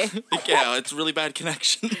country? Yeah, it's a really bad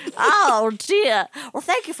connection. Oh, dear. Well,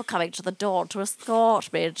 thank you for coming to the door to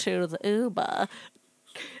escort me to the Uber.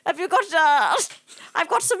 Have you got, I've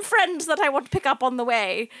got some friends that I want to pick up on the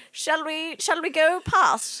way. Shall we go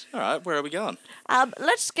past? All right, where are we going?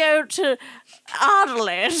 Let's go to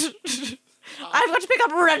Adelaide. I've got to pick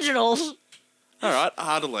up Reginald. All right,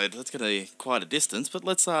 Adelaide. That's going to be quite a distance, but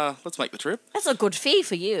let's make the trip. That's a good fee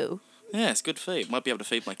for you. Yeah, it's good feed. Might be able to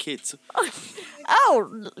feed my kids.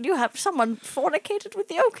 Oh, you have someone fornicated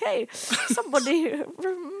with you? Okay. Somebody...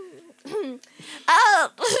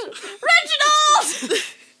 Reginald!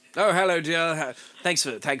 Oh, hello, dear. Thanks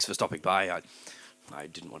for stopping by. I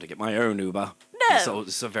didn't want to get my own Uber. No.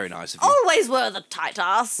 It's so very nice of you. Always were the tight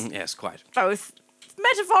ass. Yes, quite. Both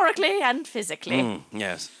metaphorically and physically.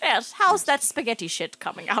 Yes. Yes, how's that spaghetti shit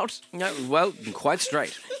coming out? No, well, quite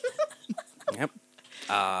straight. Yep.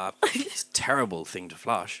 It's a terrible thing to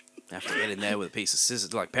flush. You have to get in there with a piece of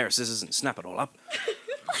scissors, like a pair of scissors, and snap it all up.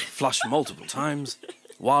 Flush multiple times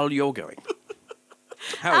while you're going.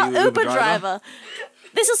 How are you, Our Uber driver.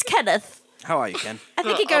 This is Kenneth. How are you, Ken? I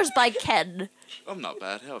think he goes by Ken. I'm not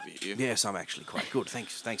bad. How are you? Yes, I'm actually quite good.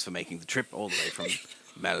 Thanks for making the trip all the way from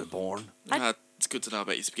Melbourne. It's good to know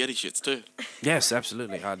about your spaghetti shits too. Yes,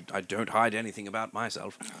 absolutely. I don't hide anything about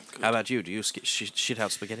myself. good. How about you? Do you shit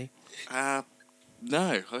out spaghetti?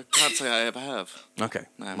 No, I can't say I ever have. Okay.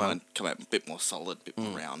 No, well, mine come out a bit more solid, a bit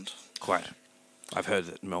more round. quite. I've heard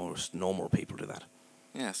that most normal people do that.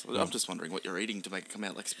 Yes, I'm just wondering what you're eating to make it come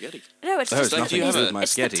out like spaghetti. No, it's Oh, just it's nothing you to have do with a- my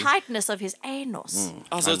it's the spaghetti. tightness of his anus.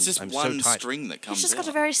 Oh, so it's just I'm so one tight. string that comes He's just out. got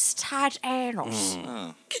a very tight anus.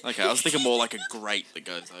 Oh, okay, I was thinking more like a grate that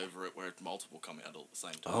goes over it where multiple come out all at the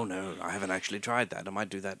same time. Oh no, I haven't actually tried that. I might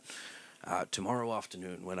do that tomorrow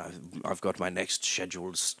afternoon when I've got my next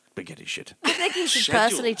scheduled spaghetti shit. I think he should Schedule.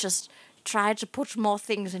 personally just try to put more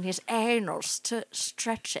things in his anus to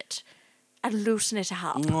stretch it and loosen it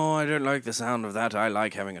up. No, I don't like the sound of that. I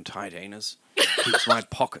like having a tight anus. Keeps my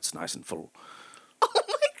pockets nice and full. Oh my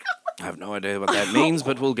god! I have no idea what that means,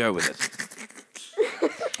 but we'll go with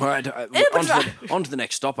it. All right, on to the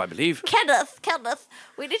next stop, I believe. Kenneth,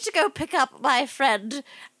 we need to go pick up my friend.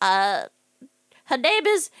 Her name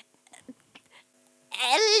is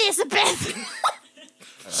Elizabeth.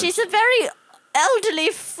 She's a very elderly,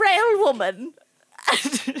 frail woman.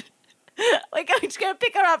 We're going to go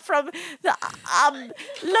pick her up from the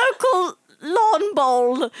local lawn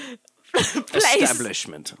bowl place.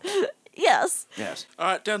 Establishment. Yes. Yes. All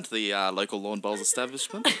right, down to the local lawn bowls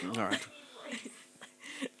establishment. All right.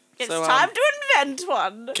 It's So, time to invent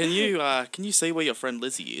one. Can you see where your friend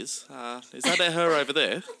Lizzie is? Is that her over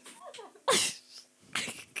there?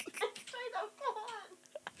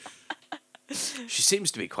 She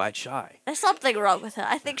seems to be quite shy. There's something wrong with her.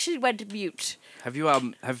 I think she went mute. Have you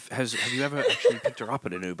have you ever actually picked her up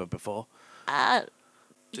at an Uber before?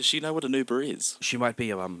 Does she know what an Uber is? She might be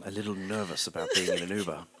a little nervous about being in an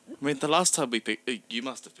Uber. I mean, the last time you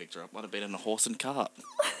must have picked her up might have been in a horse and cart.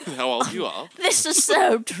 How old you are? This is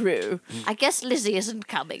so true. I guess Lizzie isn't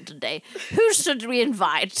coming today. Who should we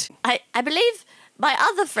invite? I believe my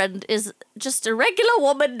other friend is just a regular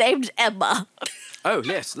woman named Emma. Oh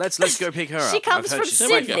yes, let's go pick her up. She I've comes heard from she's- So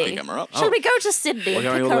we can Sydney. pick her up. Shall we go to Sydney We're and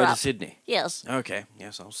going pick all the her way up? to Sydney. Yes. Okay,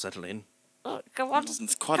 yes, I'll settle in. Come on.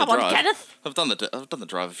 It's quite Come a on, drive. Kenneth. I've done the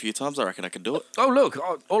drive a few times. I reckon I can do it. Oh look!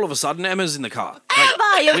 All of a sudden, Emma's in the car.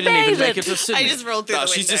 Emma, you We didn't even made make it. it to Sydney. I just rolled through No, the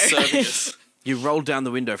she's window. just serving us. You rolled down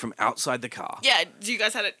the window from outside the car. Yeah, you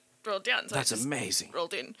guys had it rolled down. So That's I just amazing.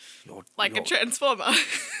 rolled in Your, like your a transformer.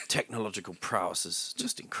 technological prowess is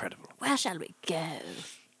just incredible. Where shall we go?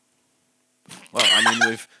 Well, I mean,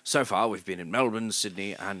 we've been in Melbourne,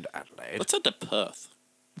 Sydney, and Adelaide. Let's head to Perth.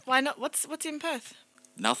 Why not? What's in Perth?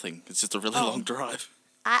 Nothing. It's just a really long drive.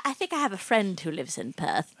 I think I have a friend who lives in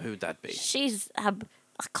Perth. Who'd that be? She's a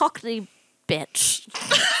Cockney bitch.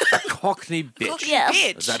 A Cockney bitch. Yes.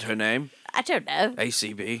 Bitch. Is that her name? I don't know.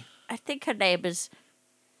 ACB. I think her name is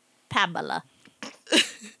Pamela.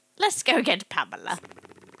 Let's go get Pamela.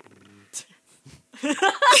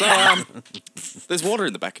 So, there's water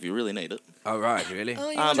in the back if you really need it. Oh right, really? Oh,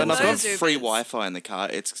 you And I've got those free Ubers. Wi-Fi in the car.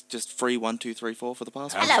 It's just free 1, 2, 3, 4 for the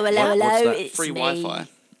passport. Hello, What's hello. that? It's Free me. Wi-Fi.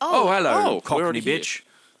 Oh, hello, oh, we're Cockney already here. bitch.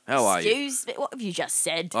 How are you? Excuse me. What have you just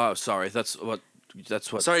said? Oh, sorry. That's what.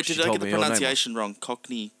 Sorry, she did I told get the me your name was. pronunciation wrong?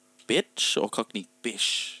 Cockney bitch or Cockney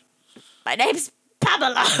bish? My name's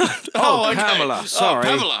Pamela. Oh, okay. Pamela. Oh, Sorry.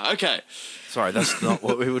 Pamela. Okay. Sorry, that's not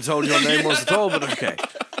what we were told your name was at all. But okay.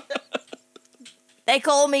 They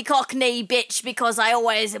call me Cockney bitch because I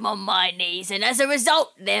always am on my knees, and as a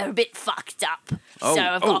result, they're a bit fucked up. Oh, so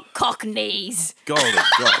I've got Cockneys. golden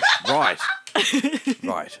gosh. Right.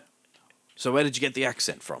 Right. So where did you get the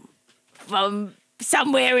accent from? From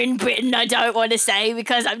somewhere in Britain, I don't want to say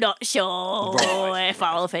because I'm not sure Right. if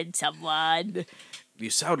I'll offend someone. You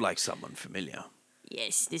sound like someone familiar.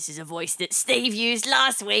 Yes, this is a voice that Steve used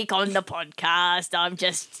last week on the podcast. I'm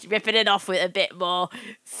just ripping it off with a bit more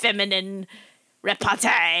feminine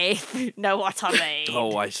repartee. Know what I mean?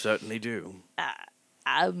 Oh, I certainly do.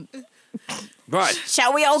 Um, Right.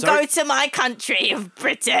 shall we all So- go to my country of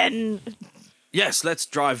Britain? Yes, let's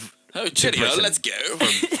drive Oh, cheerio, Britain. let's go.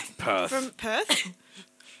 Perth. From Perth?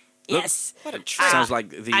 Yes. What a trip. Sounds like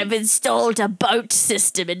the... I've installed a boat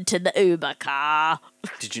system into the Uber car.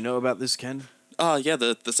 Did you know about this, Ken? Oh, yeah,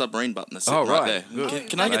 the submarine button is sitting Oh, right right. there. Good.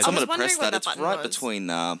 Can I get I someone was to wondering press what that? that It's button right was. between...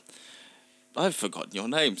 I've forgotten your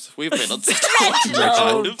names. We've been on...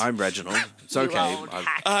 Reginald. I'm Reginald. It's okay. old I've-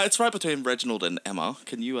 hack. It's right between Reginald and Emma.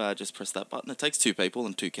 Can you just press that button? It takes 2 people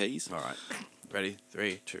and 2 keys. All right. Ready?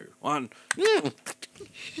 3, 2, 1.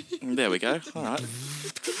 There we go. All right.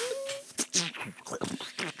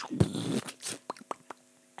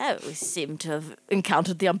 Oh, we seem to have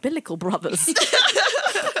encountered the umbilical brothers.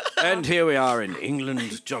 And here we are in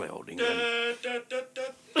England, jolly old England.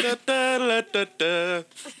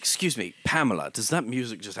 Excuse me, Pamela, does that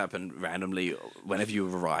music just happen randomly whenever you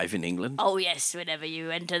arrive in England? Oh, yes, whenever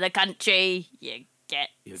you enter the country, you get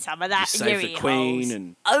some of that you in your save the ear Queen holes.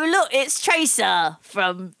 and... Oh, look, it's Tracer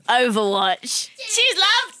from Overwatch. She's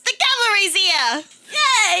love. The cavalry's here.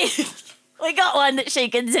 Yay! We got one that she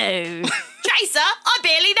can do. Tracer, I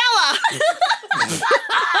barely know her.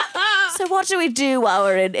 So what do we do while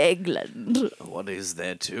we're in England? What is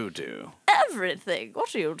there to do? Everything.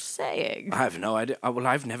 What are you saying? I have no idea. Well,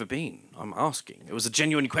 I've never been. I'm asking. It was a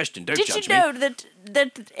genuine question. Don't Did judge you know that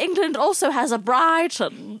England also has a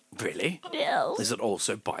Brighton? me. Really? Yes. Is it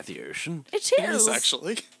also by the ocean? It Yes, is.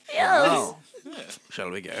 actually. Yes. Shall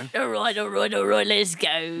we go? All right, let's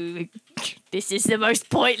go. This is the most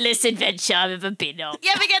pointless adventure I've ever been on.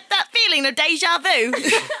 You ever get that feeling of deja vu?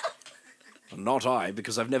 Not I,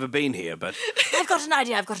 because I've never been here, but I've got an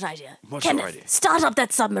idea. What's your Kenneth, idea? start up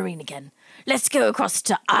that submarine again. Let's go across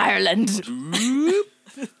to Ireland. I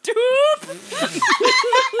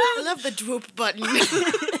love the droop button.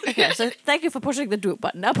 Yeah, so thank you for pushing the do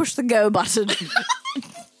button. Now push the go button.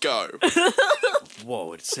 Go.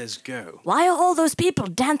 whoa, it says go. Why are all those people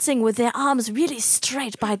dancing with their arms really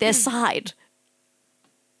straight by their side?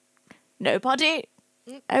 Nobody?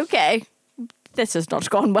 Okay. This has not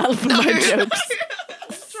gone well for my jokes.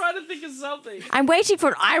 Trying to think of something. I'm waiting for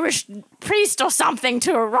an Irish priest or something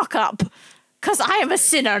to rock up. Because I am a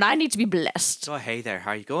sinner and I need to be blessed. So, hey there,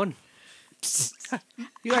 how you going?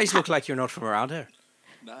 You guys look like you're not from around here.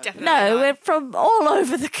 Definitely No, not. we're from all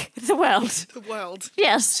over the world. The world.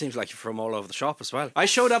 Yes. Seems like you're from all over the shop as well. I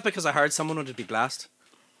showed up because I heard someone would be blessed.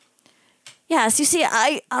 Yes, you see,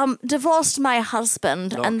 I divorced my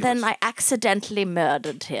husband Oh, and then good. I accidentally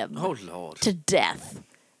murdered him Oh, Lord. to death.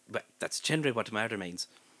 But that's generally what murder means.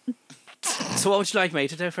 So what would you like me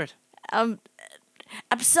to do for it?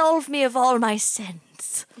 Absolve me of all my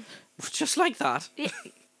sins. Just like that?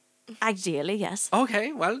 Ideally, yes.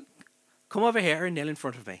 Okay, well, come over here and kneel in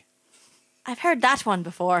front of me. I've heard that one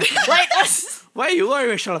before. Wait, Why are you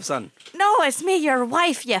Irish, all of a sudden? no, it's me, your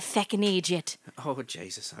wife, you feckin' idiot. Oh,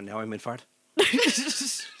 Jesus, I know I'm in for it.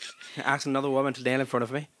 Ask another woman to kneel in front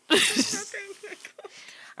of me.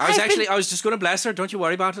 I was just going to bless her. Don't you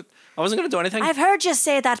worry about it. I wasn't going to do anything. I've heard you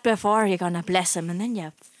say that before, you're gonna bless him, and then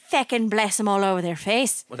you feckin' bless him all over their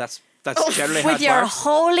face. Well, that's generally how With it your works.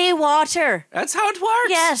 holy water. That's how it works.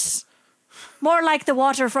 Yes. More like the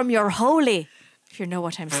water from your holy, if you know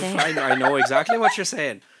what I'm saying. I know exactly what you're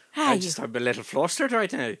saying. Ah, I'm a little flustered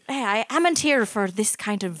right now. Hey, I amn't here for this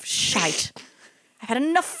kind of shite. I've had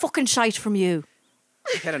enough fucking shite from you.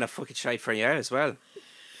 I'm getting a fucking shite for you as well.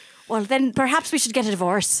 Well, then perhaps we should get a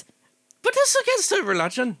divorce. But that's against the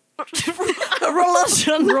religion.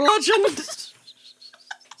 Religion.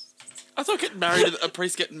 I thought a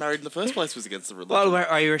priest getting married in the first place was against the religion. Well, we're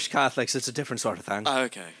Irish Catholics. It's a different sort of thing. Oh,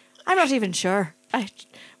 okay. I'm not even sure. I'm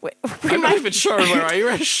not even sure we're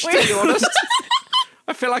Irish, to be honest.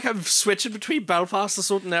 I feel like I'm switching between Belfast and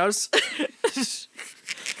something else.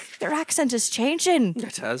 Their accent is changing.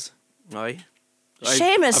 It has. Aye.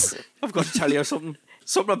 Seamus, I've got to tell you something.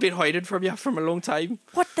 Something I've been hiding from you from a long time.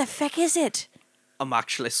 what the feck is it? I'm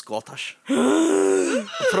actually Scottish.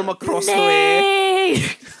 From across the way. Nay!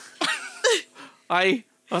 Aye.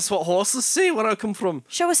 That's what horses say where I come from.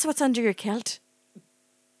 Show us what's under your kilt.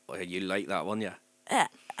 Well, you like that one, yeah?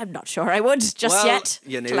 I'm not sure I would just well, yet.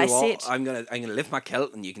 You know till I what? see it. I'm gonna lift my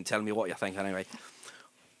kilt and you can tell me what you think anyway.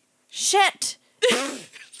 Shit!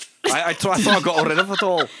 I thought I got rid of it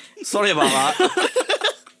all. Sorry about that.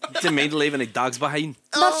 Didn't mean to leave any dogs behind.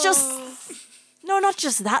 Not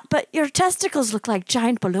just that, but your testicles look like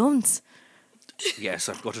giant balloons. Yes,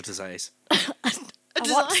 I've got a disease.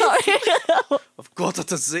 What? Sorry. I've got a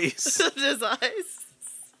disease. His eyes.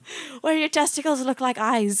 Where your testicles look like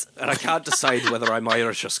eyes. And I can't decide whether I'm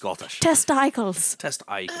Irish or Scottish. Testicles. Test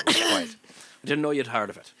icons. Right. I didn't know you'd heard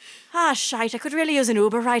of it. Ah, shite. I could really use an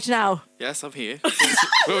Uber right now. Yes, I'm here.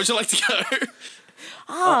 Where would you like to go?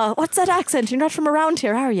 Ah, what's that accent? You're not from around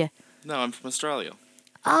here, are you? No, I'm from Australia.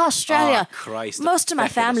 Ah, Australia. Oh, Christ. Most of my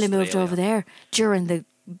Feckin' family moved Australia. over there during the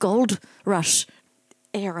gold rush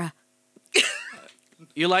era.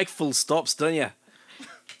 You like full stops, don't you?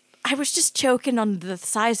 I was just choking on the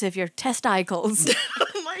size of your testicles.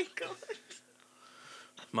 Oh my god.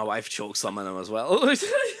 My wife chokes on them as well. I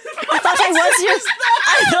thought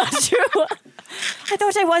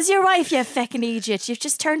I was your wife, you feckin' idiot. You've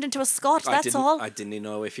just turned into a Scot, that's all. I didn't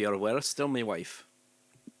know if you're aware. It's still my wife.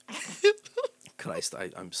 Christ,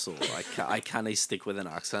 I'm so... I can't stick with an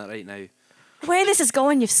accent right now. The way this is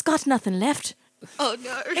going, you've got nothing left, Oh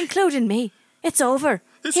no. including me. It's over.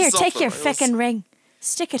 This Here, is off take the your rails. feckin' ring.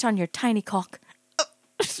 Stick it on your tiny cock.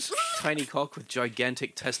 Tiny cock with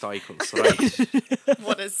gigantic testicles, right?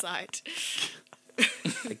 What a sight.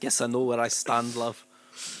 I guess I know where I stand, love.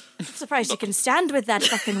 I'm surprised you can stand with that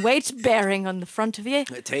fucking weight bearing on the front of you.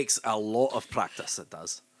 It takes a lot of practice, it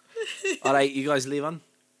does. All right, you guys leaving?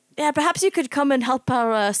 Yeah, perhaps you could come and help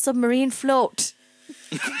our submarine float.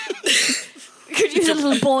 Could use a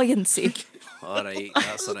little buoyancy. All right,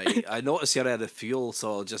 that's all right. I noticed you're out of fuel,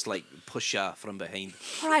 so I'll just, push you from behind.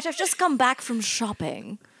 All right, I've just come back from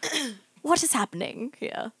shopping. What is happening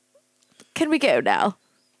here? Can we go now?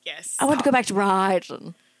 Yes. I want to go back to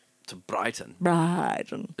Brighton. To Brighton.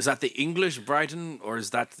 Brighton. Is that the English Brighton, or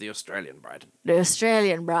is that the Australian Brighton? The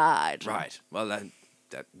Australian Brighton. Right. Well, then,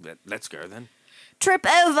 let's go then. Trip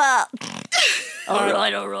over. All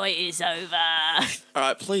right, it's over. All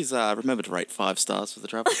right, please remember to rate 5 stars for the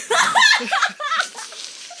travel.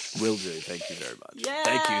 Will do. Thank you very much.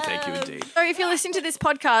 Thank you indeed. So if you're listening to this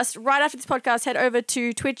podcast, right after this podcast, head over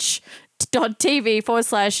to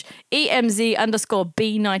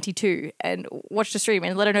twitch.tv/EMZ_B92 and watch the stream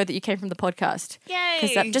and let her know that you came from the podcast. Yay.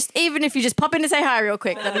 Because just even if you just pop in to say hi real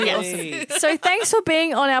quick, that'd be awesome. So thanks for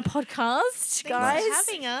being on our podcast, guys. for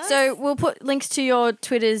having us. So we'll put links to your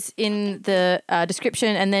Twitters in the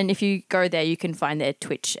description, and then if you go there, you can find their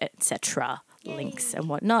Twitch, etc. links and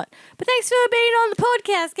whatnot. But thanks for being on the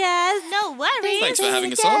podcast, guys. No worries. Thanks for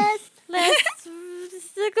having us on. Let's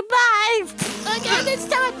say goodbye. Okay, let's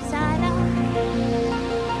start.